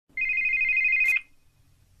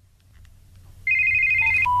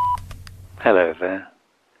Hello there.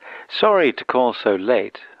 Sorry to call so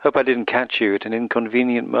late. Hope I didn't catch you at an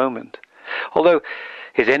inconvenient moment. Although,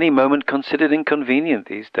 is any moment considered inconvenient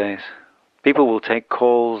these days? People will take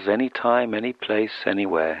calls any time, any place,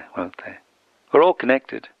 anywhere, won't they? We're all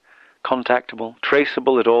connected, contactable,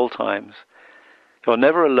 traceable at all times. You're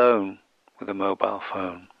never alone with a mobile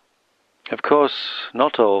phone. Of course,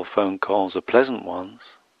 not all phone calls are pleasant ones.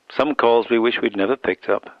 Some calls we wish we'd never picked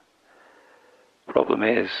up. Problem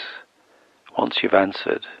is, once you've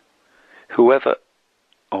answered, whoever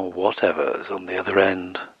or whatever's on the other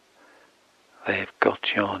end, they've got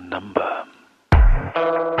your number.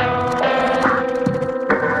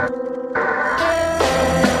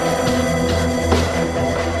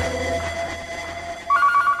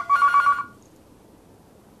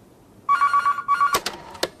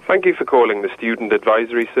 Thank you for calling the Student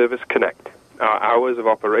Advisory Service Connect. Our hours of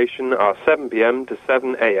operation are 7 p.m. to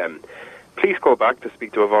 7 a.m. Please call back to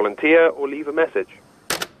speak to a volunteer or leave a message.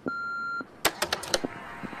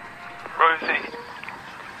 Rosie,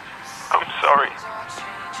 I'm sorry.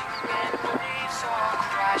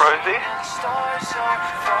 Rosie?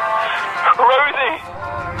 Rosie!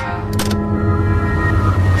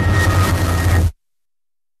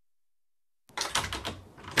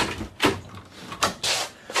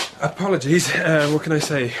 Apologies, what can I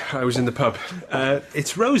say? I was in the pub.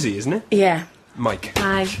 It's Rosie, isn't it? Yeah. Mike.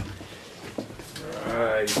 Hi.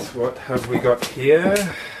 Right, what have we got here?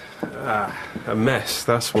 A mess,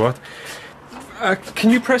 that's what. Can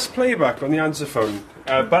you press playback on the answer phone?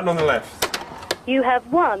 Button on the left. You have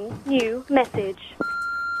one new message.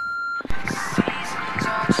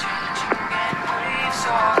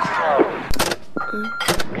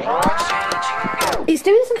 It's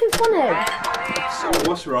doing something funny. Oh,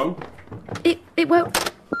 what's wrong? It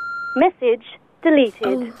won't... Message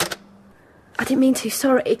deleted. Oh, I didn't mean to,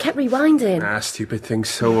 sorry. It kept rewinding. Stupid thing's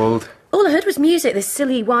so old. All I heard was music, this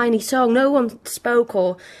silly, whiny song. No one spoke,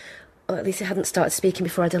 or at least it hadn't started speaking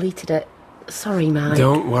before I deleted it. Sorry, Mike.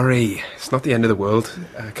 Don't worry. It's not the end of the world.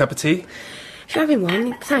 A cup of tea? If you're having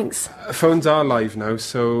one, thanks. Phones are live now,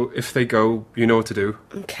 so if they go, you know what to do.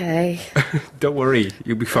 Okay. Don't worry,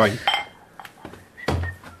 you'll be fine.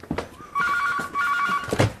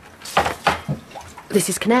 This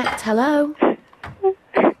is Connect. Hello.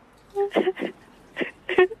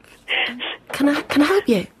 Can I help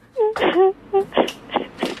you?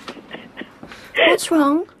 What's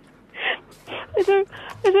wrong? I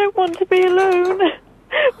don't want to be alone.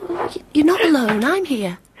 You're not alone. I'm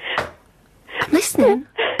here. I'm listening.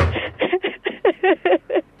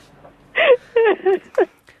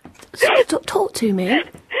 Talk to me.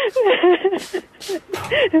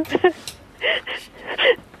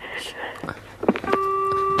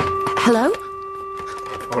 Hello?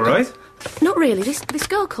 All right? Not really. This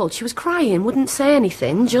girl called. She was crying, wouldn't say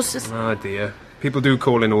anything, just as... Oh, dear. People do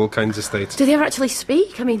call in all kinds of states. Do they ever actually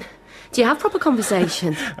speak? I mean, do you have proper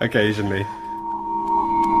conversation? Occasionally.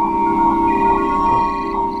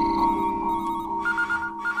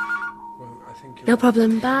 Well, I think No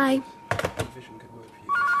problem. Bye.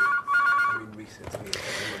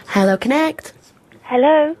 Hello, Connect.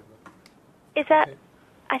 Hello? Is that...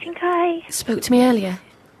 I think I... Spoke to me earlier.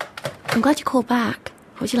 I'm glad you called back.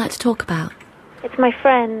 What would you like to talk about? It's my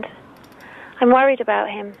friend. I'm worried about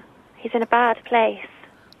him. He's in a bad place.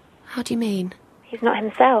 How do you mean? He's not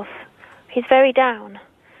himself. He's very down.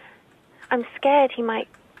 I'm scared he might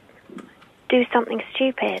do something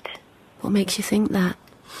stupid. What makes you think that?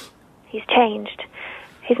 He's changed.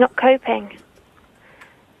 He's not coping.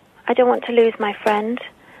 I don't want to lose my friend.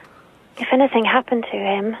 If anything happened to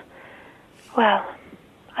him, well,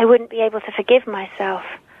 I wouldn't be able to forgive myself.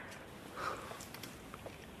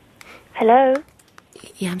 Hello?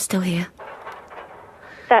 Yeah, I'm still here.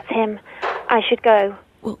 That's him. I should go.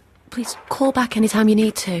 Well, please call back anytime you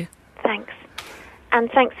need to. Thanks.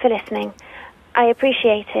 And thanks for listening. I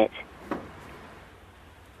appreciate it.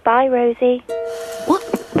 Bye, Rosie. What?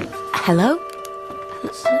 Hello?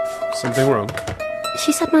 Something wrong?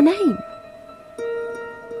 She said my name.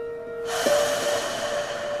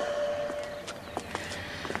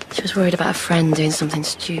 She was worried about a friend doing something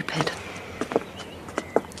stupid.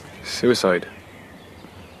 Suicide.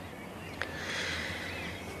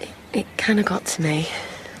 It kind of got to me.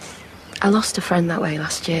 I lost a friend that way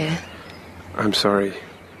last year. I'm sorry.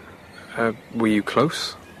 Were you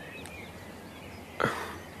close?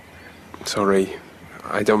 Sorry.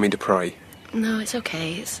 I don't mean to pry. No, it's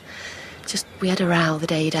okay. It's just we had a row the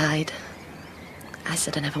day he died. I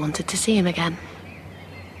said I never wanted to see him again.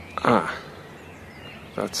 Ah.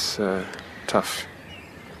 That's, tough.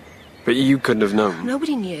 But you couldn't have known.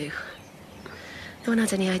 Nobody knew. No one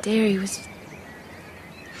had any idea he was...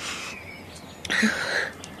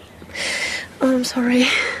 Oh, I'm sorry.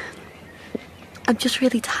 I'm just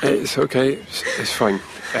really tired. It's okay. It's fine.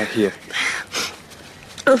 Here.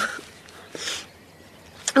 Oh,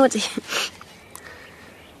 dear.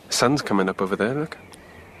 The sun's coming up over there, look.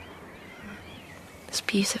 It's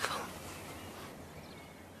beautiful.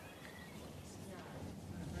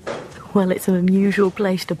 Well, it's an unusual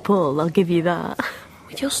place to pull, I'll give you that.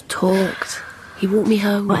 We just talked. He walked me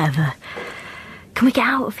home. Whatever. Can we get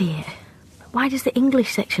out of here? Why does the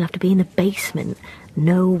English section have to be in the basement?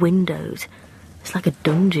 No windows. It's like a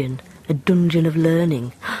dungeon of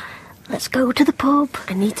learning. Let's go to the pub.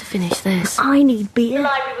 I need to finish this. I need beer. The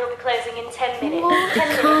library will be closing in 10 minutes. What?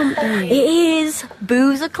 It can't be. It is.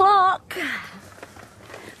 Booze o'clock.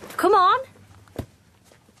 Come on.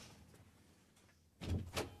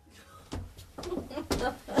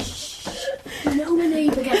 No, my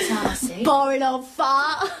neighbour gets arsey. Boring old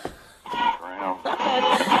fart.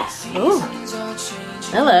 Oh.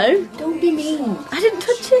 Hello. Don't be mean. I didn't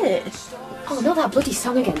touch it. Oh, not that bloody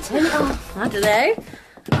song again. Turn it off. I don't know.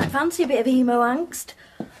 I might fancy a bit of emo angst.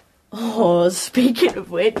 Oh, speaking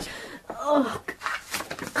of which... Oh,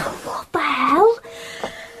 what the hell?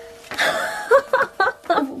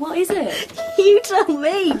 What is it? You tell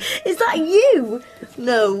me. Is that you?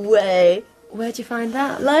 No way. Where'd you find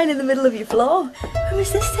that? Lying in the middle of your floor. Who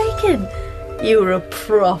is this taken? You were a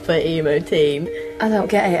proper emo teen. I don't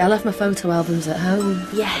get it. I left my photo albums at home.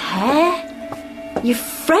 Your hair? Your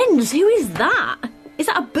friends? Who is that? Is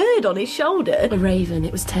that a bird on his shoulder? A raven.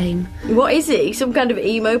 It was tame. What is he? Some kind of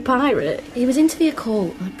emo pirate? He was into the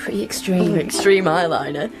occult. Pretty extreme. Extreme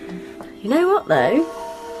eyeliner. You know what, though?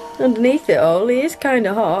 Underneath it all, he is kind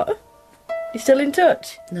of hot. You still in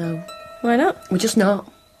touch? No. Why not? We're just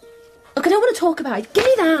not. Look, I don't want to talk about it. Give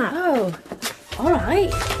me that. Oh, all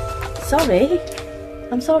right. Sorry.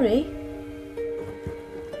 I'm sorry.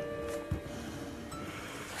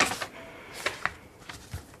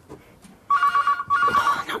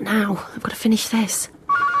 Oh, not now. I've got to finish this.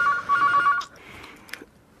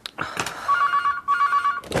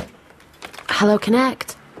 Hello,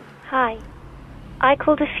 Connect. Hi. I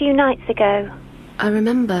called a few nights ago. I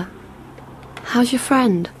remember. How's your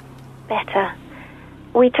friend? Better.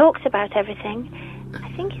 We talked about everything.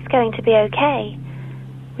 I think he's going to be okay.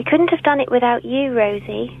 We couldn't have done it without you,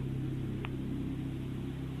 Rosie.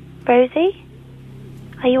 Rosie?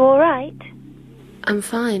 Are you all right? I'm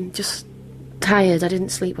fine. Just tired. I didn't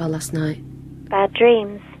sleep well last night. Bad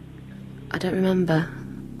dreams. I don't remember.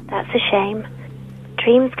 That's a shame.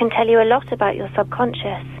 Dreams can tell you a lot about your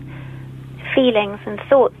subconscious. Feelings and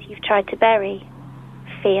thoughts you've tried to bury.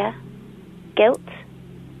 Fear. Guilt.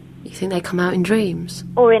 You think they come out in dreams?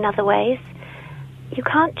 Or in other ways. You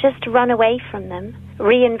can't just run away from them,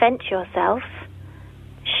 reinvent yourself.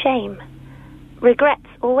 Shame. Regrets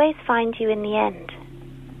always find you in the end.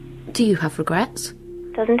 Do you have regrets?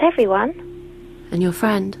 Doesn't everyone? And your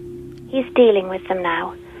friend? He's dealing with them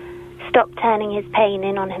now. Stop turning his pain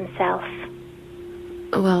in on himself.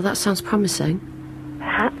 Well, that sounds promising.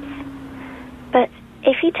 Perhaps. But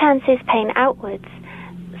if he turns his pain outwards,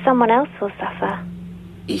 someone else will suffer.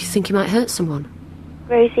 You think you might hurt someone?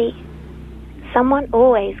 Rosie, someone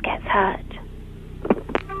always gets hurt.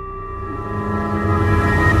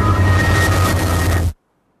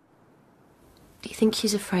 Do you think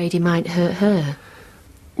she's afraid he might hurt her?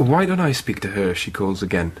 Why don't I speak to her if she calls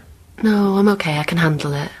again? No, I'm okay. I can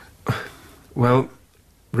handle it. Well,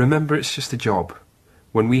 remember it's just a job.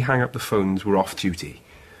 When we hang up the phones, we're off duty.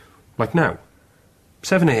 Like now.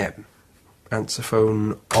 7 a.m. Answer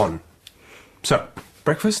phone on. So,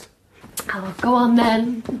 breakfast? Oh, go on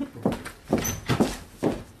then.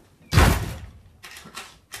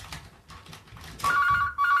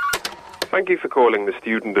 Thank you for calling the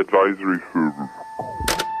Student Advisory Service.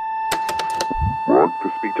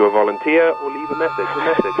 To speak to a volunteer or leave a message,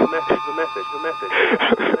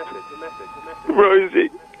 Rosie,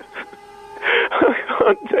 I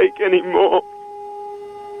can't take any more.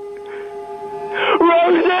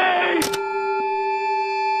 Rosie!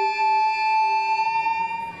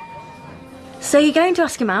 So you're going to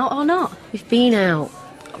ask him out or not? We've been out.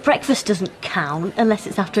 Breakfast doesn't count unless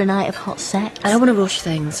it's after a night of hot sex. I don't want to rush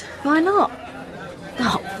things. Why not?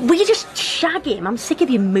 Oh, will you just shag him? I'm sick of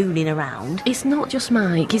you mooning around. It's not just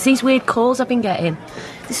Mike. It's these weird calls I've been getting.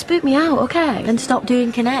 They spook me out, okay? Then stop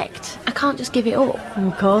doing Connect. I can't just give it up. Oh,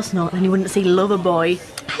 of course not. Then you wouldn't see Loverboy.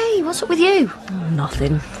 Hey, what's up with you? Oh,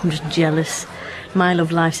 nothing. I'm just jealous. My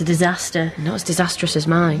love life's a disaster. Not as disastrous as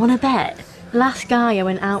mine. Wanna bet? Last guy I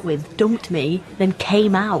went out with dumped me, then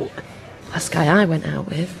came out. Last guy I went out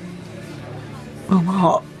with. Oh,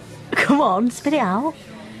 what? Come on, spit it out.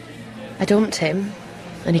 I dumped him,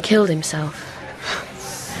 and he killed himself.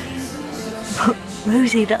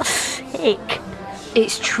 Rosie, that's sick.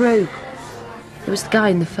 It's true. It was the guy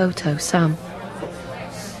in the photo, Sam.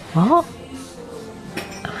 What?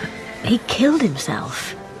 He killed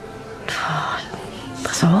himself?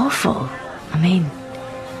 That's awful. I mean,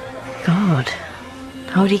 God,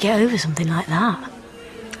 how would he get over something like that?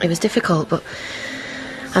 It was difficult, but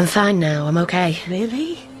I'm fine now. I'm okay.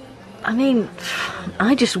 Really? I mean,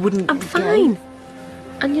 I just wouldn't... I'm fine.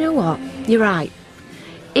 And you know what? You're right.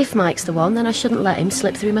 If Mike's the one, then I shouldn't let him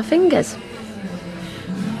slip through my fingers.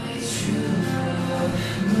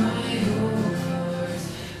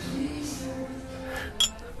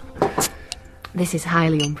 This is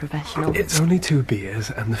highly unprofessional. It's only 2 beers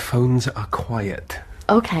and the phones are quiet.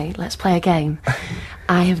 Okay, let's play a game.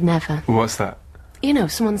 I have never... What's that? You know,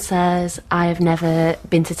 someone says, I have never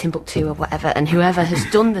been to Timbuktu or whatever, and whoever has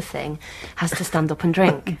done the thing has to stand up and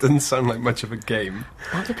drink. Doesn't sound like much of a game.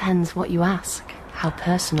 That depends what you ask, how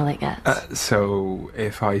personal it gets. So,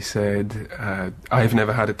 if I said, I've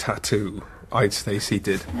never had a tattoo, I'd stay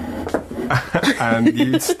seated. And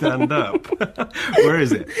you'd stand up. Where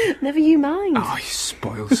is it? Never you mind. Oh, you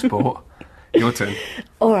spoil sport. Your turn.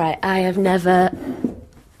 All right, I have never...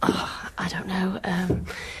 Oh, I don't know.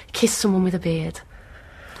 Kissed someone with a beard.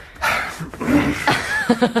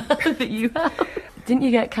 But you have. Didn't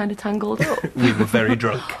you get kind of tangled up? We were very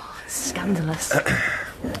drunk. Scandalous.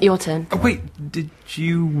 Your turn. Oh, wait, did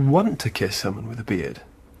you want to kiss someone with a beard?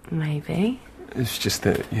 Maybe. It's just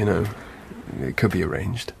that, you know, it could be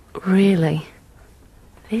arranged. Really?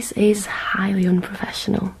 This is highly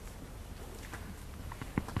unprofessional.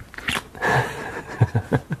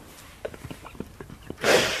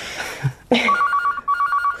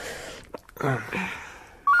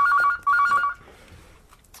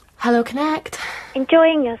 Hello, Connect.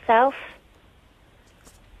 Enjoying yourself?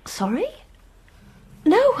 Sorry?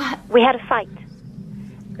 No. We had a fight.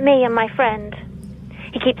 Me and my friend.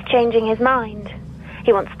 He keeps changing his mind.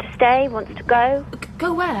 He wants to stay, wants to go.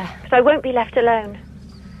 Go where? But I won't be left alone.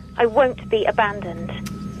 I won't be abandoned.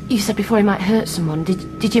 You said before he might hurt someone.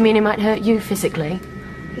 Did you mean he might hurt you physically?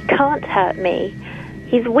 He can't hurt me.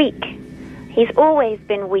 He's weak. He's always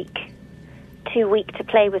been weak. Too weak to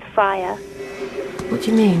play with fire. What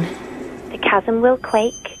do you mean? The chasm will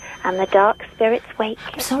quake, and the dark spirits wake.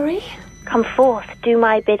 I'm sorry? Come forth, do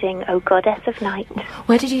my bidding, O goddess of night.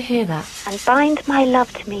 Where did you hear that? And bind my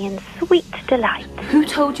love to me in sweet delight. Who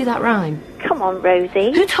told you that rhyme? Come on,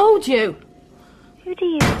 Rosie. Who told you? Who do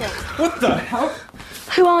you think? What the hell?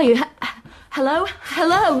 Who are you? Hello?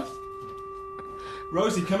 Hello?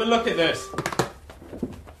 Rosie, come and look at this.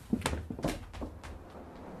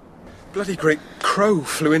 Bloody great crow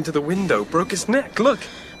flew into the window, broke his neck, look.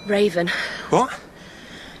 Raven. What?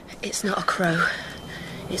 It's not a crow.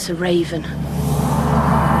 It's a raven.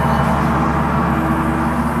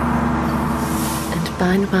 And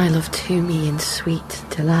bind my love to me in sweet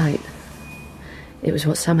delight. It was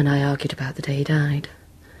what Sam and I argued about the day he died.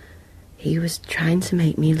 He was trying to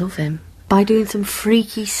make me love him. By doing some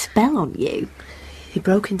freaky spell on you? He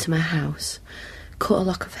broke into my house, cut a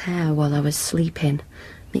lock of hair while I was sleeping,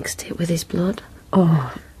 mixed it with his blood.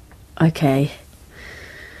 Oh, okay.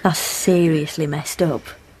 That's seriously messed up.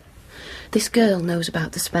 This girl knows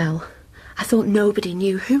about the spell. I thought nobody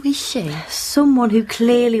knew. Who is she? Someone who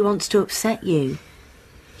clearly wants to upset you.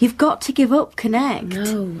 You've got to give up, Connect.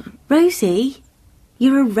 No. Rosie,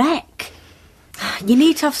 you're a wreck. You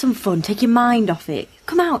need to have some fun, take your mind off it.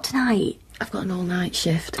 Come out tonight. I've got an all-night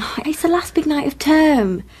shift. Oh, it's the last big night of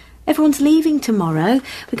term. Everyone's leaving tomorrow.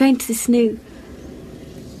 We're going to this new...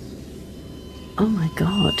 Oh, my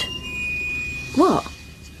God. What?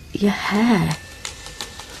 Your hair.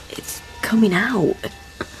 It's coming out.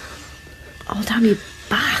 All down your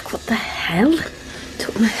back. What the hell?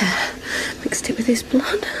 Took my hair, mixed it with his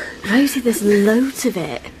blood. Rosie, there's loads of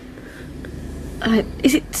it.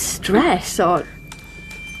 Is it stress or...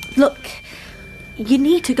 Look, you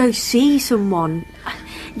need to go see someone.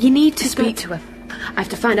 You need to speak to her. I have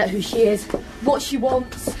to find out who she is, what she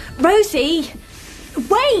wants. Rosie,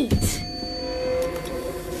 wait!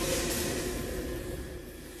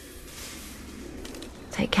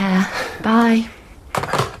 Take care. Bye.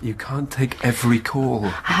 You can't take every call.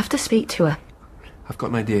 I have to speak to her. I've got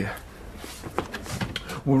an idea.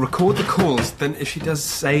 We'll record the calls, then if she does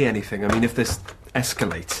say anything, I mean, if this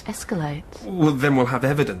escalates... Escalates? Well, then we'll have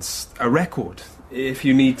evidence, a record, if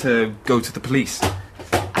you need to go to the police.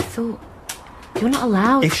 I thought... You're not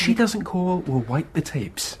allowed If she doesn't call, we'll wipe the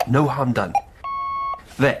tapes. No harm done.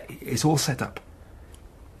 There, it's all set up.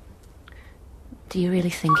 Do you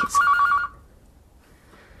really think it's...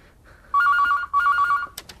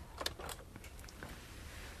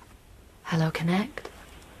 Hello, Connect?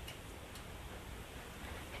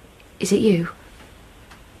 Is it you?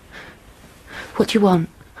 What do you want?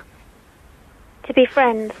 To be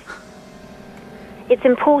friends. It's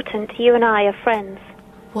important you and I are friends.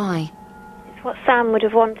 Why? It's what Sam would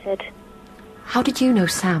have wanted. How did you know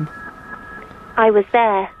Sam? I was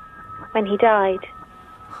there when he died.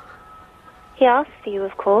 He asked for you,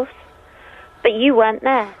 of course, but you weren't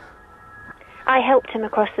there. I helped him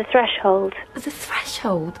across the threshold. The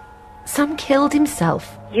threshold? Sam killed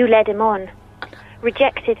himself. You led him on.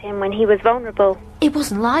 Rejected him when he was vulnerable. It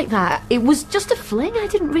wasn't like that. It was just a fling. I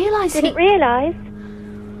didn't realise Didn't realise?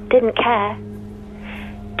 Didn't care.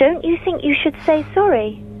 Don't you think you should say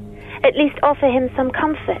sorry? At least offer him some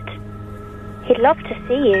comfort. He'd love to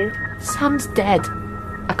see you. Sam's dead.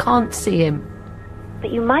 I can't see him.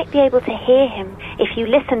 But you might be able to hear him if you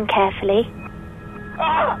listen carefully.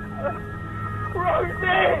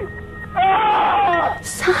 Rosie! Ah!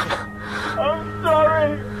 Sam! I'm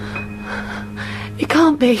sorry! It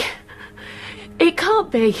can't be. It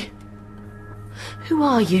can't be. Who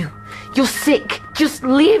are you? You're sick. Just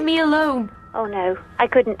leave me alone. Oh no, I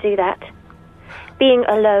couldn't do that. Being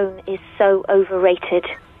alone is so overrated.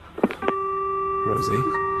 Rosie?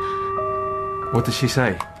 What did she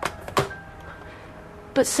say?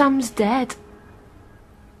 But Sam's dead.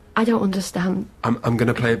 I don't understand. I'm going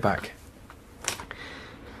to play it back.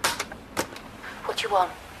 What do you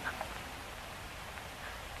want?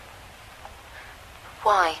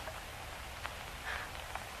 Why?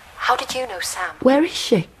 How did you know Sam? Where is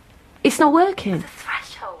she? It's not working. The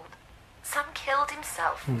threshold. Sam killed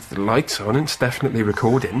himself. With the lights on, it's definitely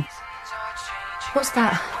recording. What's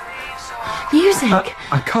that? Music.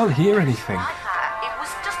 I can't hear anything. It was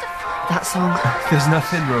just a fling. That song. There's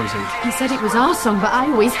nothing, Rosie. He said it was our song, but I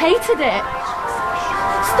always hated it.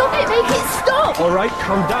 Stop it, make it stop! All right,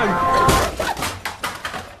 calm down.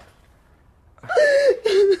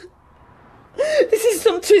 This is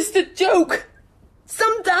some twisted joke.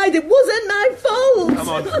 Sam died. It wasn't my fault. Come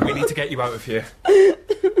on, we need to get you out of here.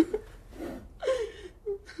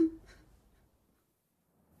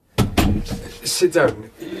 Sit down.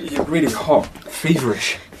 You're really hot,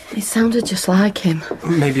 feverish. It sounded just like him.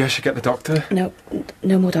 Maybe I should get the doctor? No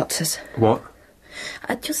more doctors. What?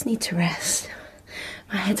 I just need to rest.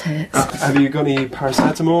 My head hurts. Have you got any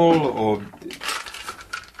paracetamol or...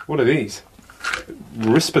 What are these?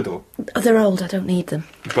 Risperdal? Oh, they're old, I don't need them.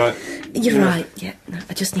 But... You're right, yeah. No,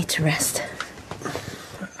 I just need to rest.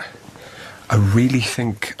 I really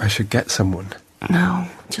think I should get someone. No,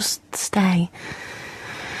 just stay.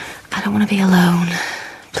 I don't want to be alone.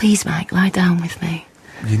 Please, Mike, lie down with me.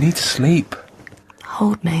 You need to sleep.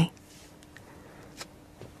 Hold me.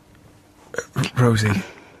 Rosie,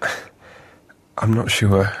 I'm not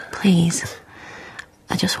sure. Please.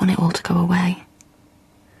 I just want it all to go away.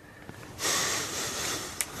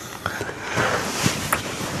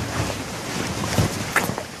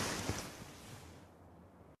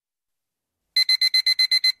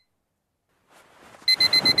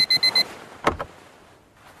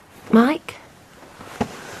 Mike?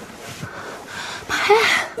 My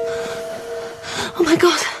hair! Oh my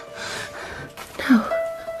God! No.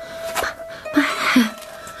 My hair.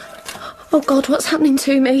 Oh God, what's happening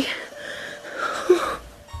to me?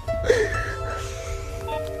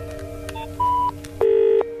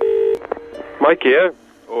 Mike here,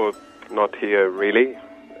 or not here really.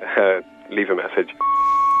 Leave a message.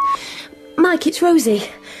 Mike, it's Rosie.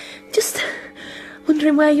 Just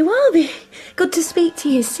wondering where you are. Be good to speak to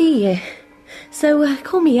you, see you. So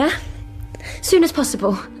call me, yeah? Soon as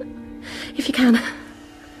possible, if you can.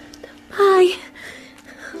 Bye.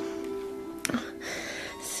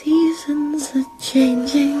 Seasons are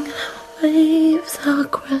changing, waves are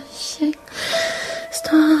crashing,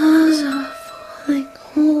 stars are falling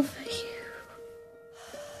over you.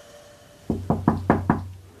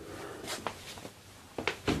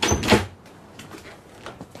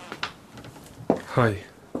 Hi.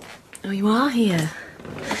 Oh, you are here.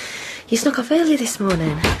 You snuck off early this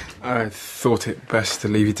morning. I thought it best to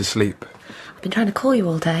leave you to sleep. I've been trying to call you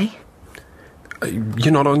all day.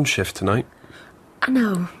 You're not on shift tonight. I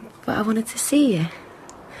know, but I wanted to see you.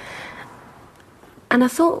 And I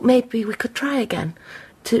thought maybe we could try again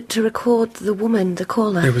to record the woman, the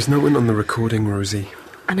caller. There was no one on the recording, Rosie.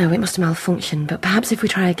 I know, it must have malfunctioned, but perhaps if we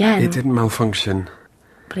try again... It didn't malfunction.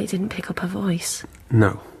 But it didn't pick up her voice.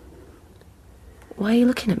 No. Why are you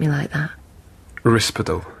looking at me like that?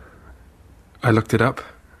 Risperdal. I looked it up.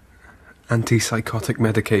 Antipsychotic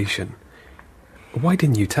medication. Why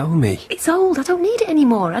didn't you tell me? It's old, I don't need it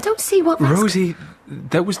anymore. I don't see what... Rosie,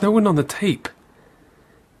 there was no one on the tape.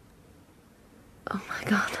 Oh my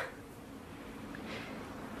God.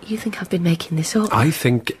 You think I've been making this up? I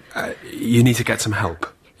think you need to get some help.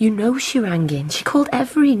 You know she rang in. She called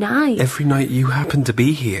every night. Every night you happened to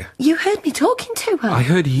be here. You heard me talking to her. I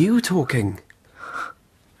heard you talking.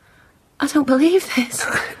 I don't believe this.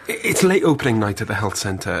 It's late opening night at the health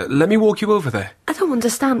centre. Let me walk you over there. I don't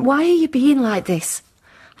understand. Why are you being like this?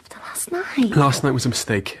 After last night. Last night was a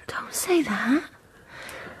mistake. Don't say that.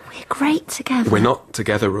 We're great together. We're not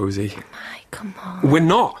together, Rosie. Mike, come on. We're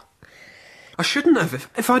not. I shouldn't have.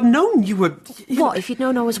 If I'd known you were... What? If you'd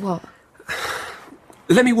known I was what?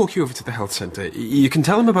 Let me walk you over to the health centre. You can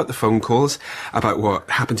tell them about the phone calls, about what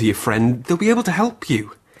happened to your friend. They'll be able to help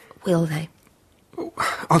you. Will they?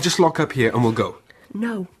 I'll just lock up here and we'll go.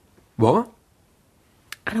 No. What?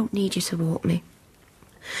 I don't need you to walk me.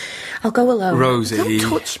 I'll go alone. Rosie...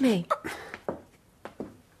 Don't touch me.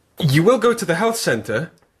 You will go to the health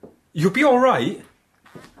centre. You'll be all right.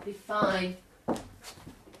 I'll be fine.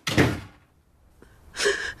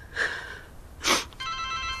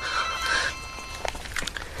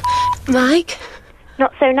 Mike?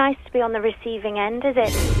 Not so nice to be on the receiving end, is it?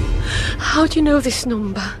 How do you know this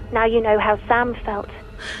number? Now you know how Sam felt,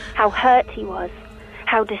 how hurt he was,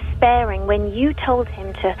 how despairing when you told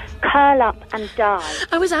him to curl up and die.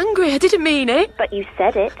 I was angry, I didn't mean it. But you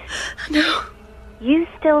said it. No. You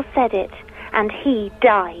still said it, and he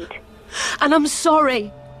died. And I'm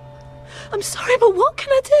sorry. I'm sorry, but what can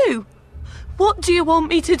I do? What do you want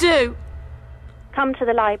me to do? Come to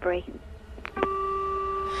the library.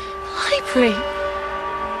 Library?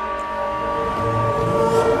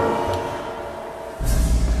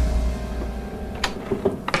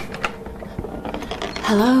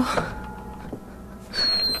 Hello?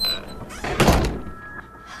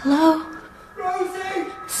 Hello?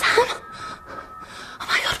 Rosie! Sam? Oh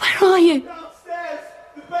my God, where are you? Downstairs!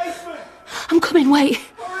 The basement! I'm coming, wait.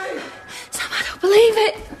 Hurry! Sam, I don't believe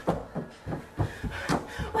it.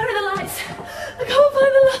 Where are the lights? I can't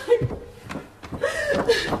find the light.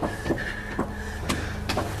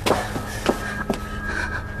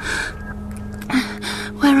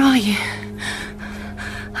 Where are you?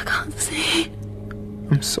 I can't see.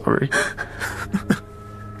 I'm sorry.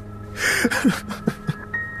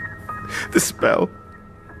 The spell.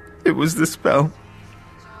 It was the spell.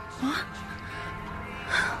 What?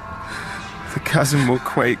 The chasm will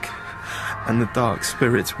quake, and the dark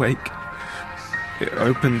spirits wake. It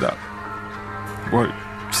opened up. Woke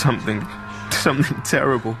something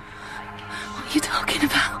terrible. What are you talking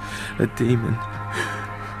about? A demon.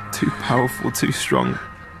 Too powerful, too strong.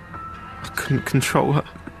 I couldn't control her.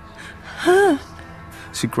 Her?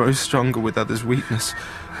 She grows stronger with others' weakness,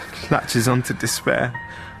 latches onto despair.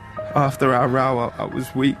 After our row, I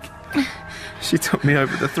was weak. She took me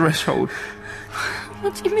over the threshold.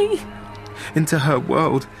 What do you mean? Into her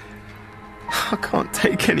world. I can't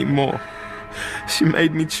take any more. She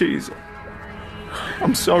made me choose.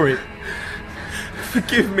 I'm sorry.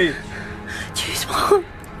 Forgive me. Choose what?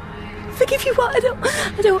 Forgive you what?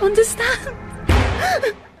 I don't understand.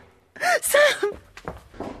 Sam!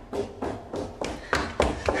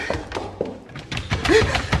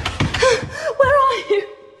 Where are you?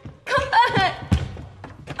 Come back!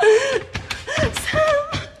 Sam!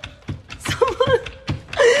 Someone!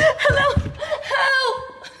 Hello! Help!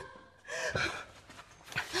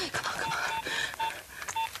 Come on.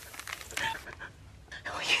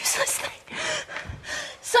 Oh, useless thing.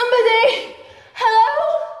 Somebody! Hello?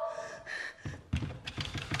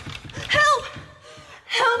 Help!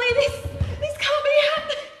 Help me! This can't be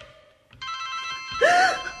happening.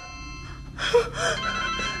 Oh,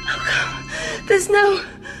 God. There's no...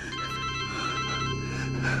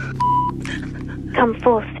 Come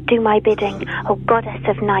forth, do my bidding, O goddess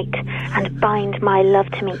of night, and bind my love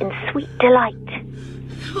to me in sweet delight.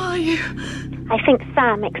 Who are you? I think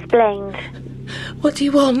Sam explained. What do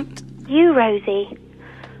you want? You, Rosie.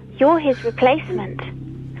 You're his replacement.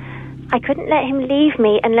 I couldn't let him leave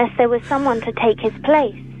me unless there was someone to take his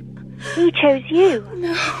place. He chose you.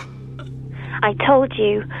 No. I told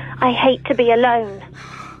you, I hate to be alone.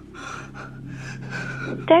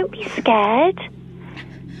 Don't be scared.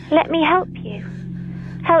 Let me help you.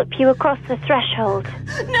 Help you across the threshold.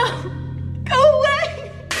 No! Go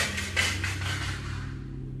away!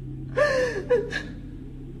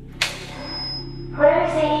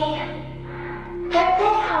 Rosie, don't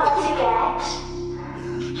they hard to get?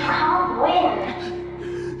 You can't win.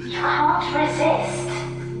 You can't resist.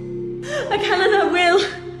 I can and I will.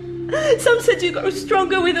 Sam said you grow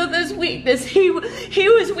stronger with others' weakness. He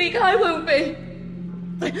was weak, I won't be.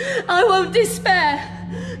 I won't despair.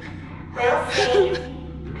 We'll see.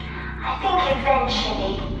 I think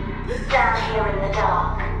eventually, down here in the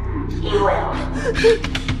dark, you will.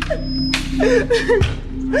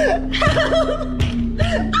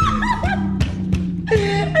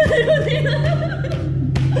 Help!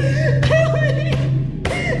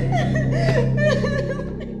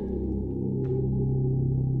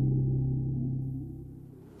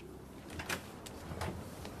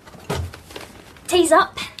 Tea's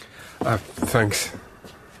up. Thanks.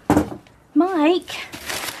 Mike,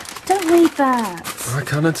 don't read that. I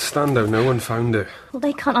can't understand how no one found her. Well,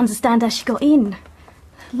 they can't understand how she got in.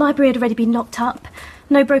 The library had already been locked up.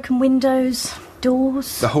 No broken windows,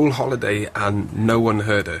 doors. The whole holiday, and no one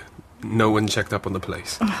heard her. No one checked up on the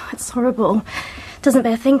place. Oh, it's horrible. Doesn't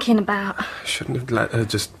bear thinking about. I shouldn't have let her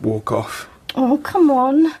just walk off. Oh, come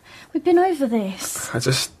on. We've been over this.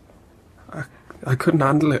 I couldn't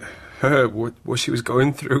handle it. Her, what she was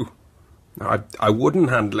going through. I wouldn't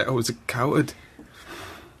handle it. I was a coward.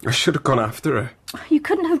 I should have gone after her. You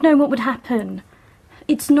couldn't have known what would happen.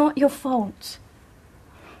 It's not your fault.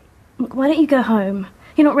 Look, why don't you go home?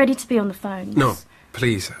 You're not ready to be on the phone. No,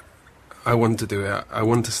 please. I want to do it. I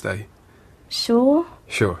want to stay. Sure?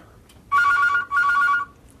 Sure.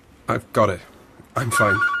 I've got it. I'm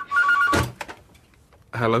fine.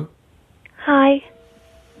 Hello? Hi.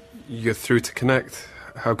 You're through to Connect.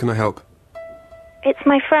 How can I help? It's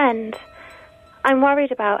my friend. I'm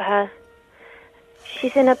worried about her.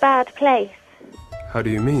 She's in a bad place. How do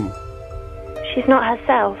you mean? She's not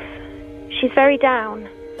herself. She's very down.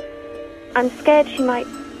 I'm scared she might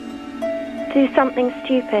do something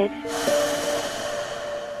stupid.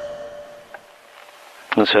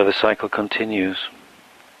 And so the cycle continues,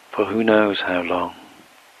 for who knows how long.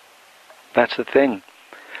 That's the thing.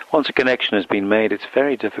 Once a connection has been made, it's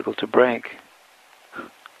very difficult to break.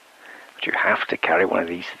 But you have to carry one of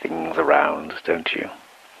these things around, don't you?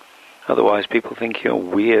 Otherwise people think you're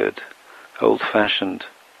weird, old-fashioned,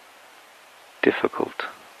 difficult.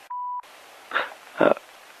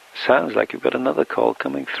 Sounds like you've got another call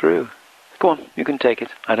coming through. Go on, you can take it.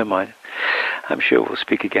 I don't mind. I'm sure we'll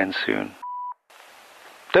speak again soon.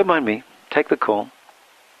 Don't mind me. Take the call.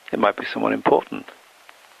 It might be someone important.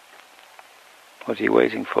 What are you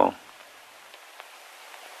waiting for?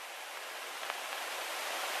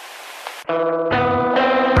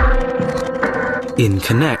 In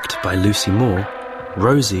Connect by Lucy Moore,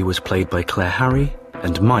 Rosie was played by Claire Harry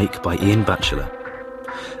and Mike by Ian Batchelor.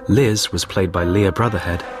 Liz was played by Leah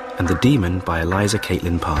Brotherhead and the Demon by Eliza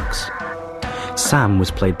Caitlin Parks. Sam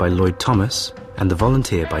was played by Lloyd Thomas and the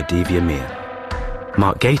Volunteer by Devia Meir.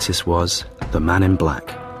 Mark Gatiss was the Man in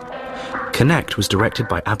Black. Connect was directed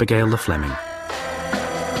by Abigail Le Fleming.